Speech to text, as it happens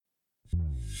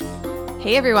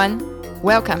Hey everyone,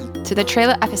 welcome to the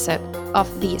trailer episode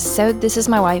of the So This Is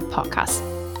My Why podcast.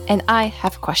 And I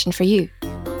have a question for you.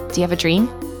 Do you have a dream,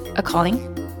 a calling,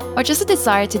 or just a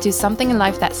desire to do something in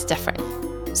life that's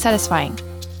different, satisfying,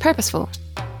 purposeful?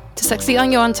 To succeed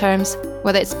on your own terms,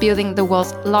 whether it's building the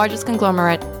world's largest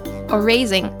conglomerate or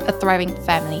raising a thriving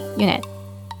family unit.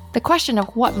 The question of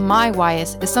what my why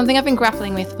is something I've been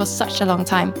grappling with for such a long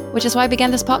time, which is why I began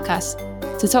this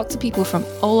podcast, to talk to people from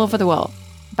all over the world,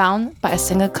 bound by a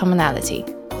single commonality,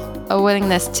 a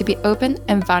willingness to be open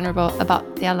and vulnerable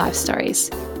about their life stories,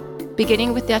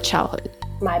 beginning with their childhood.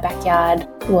 My backyard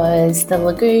was the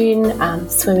lagoon,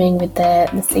 swimming with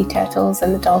the sea turtles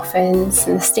and the dolphins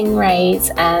and the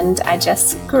stingrays, and I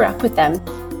just grew up with them.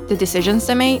 The decisions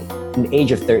they made. At the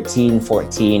age of 13,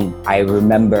 14, I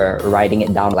remember writing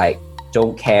it down like,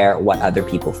 don't care what other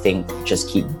people think, just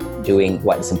keep doing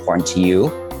what is important to you.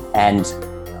 And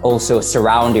also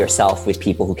surround yourself with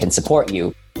people who can support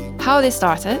you. How they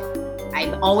started.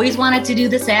 I've always wanted to do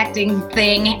this acting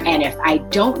thing, and if I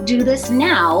don't do this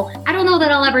now, I don't know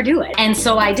that I'll ever do it. And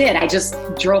so I did. I just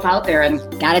drove out there and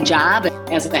got a job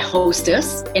as a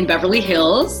hostess in Beverly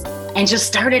Hills and just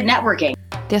started networking.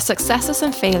 Their successes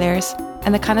and failures,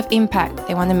 and the kind of impact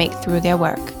they want to make through their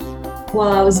work.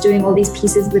 While I was doing all these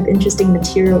pieces with interesting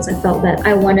materials, I felt that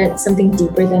I wanted something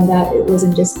deeper than that. It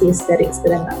wasn't just the aesthetics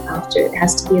that I'm after. It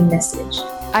has to be a message.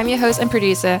 I'm your host and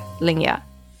producer, Lingya,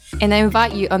 and I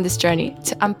invite you on this journey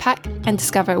to unpack and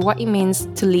discover what it means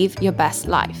to live your best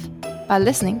life by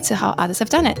listening to how others have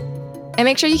done it. And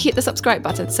make sure you hit the subscribe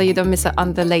button so you don't miss out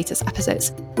on the latest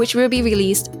episodes, which will be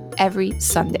released every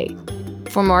Sunday.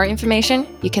 For more information,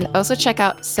 you can also check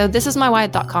out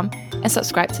sothisismywhy.com and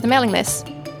subscribe to the mailing list.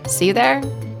 See you there!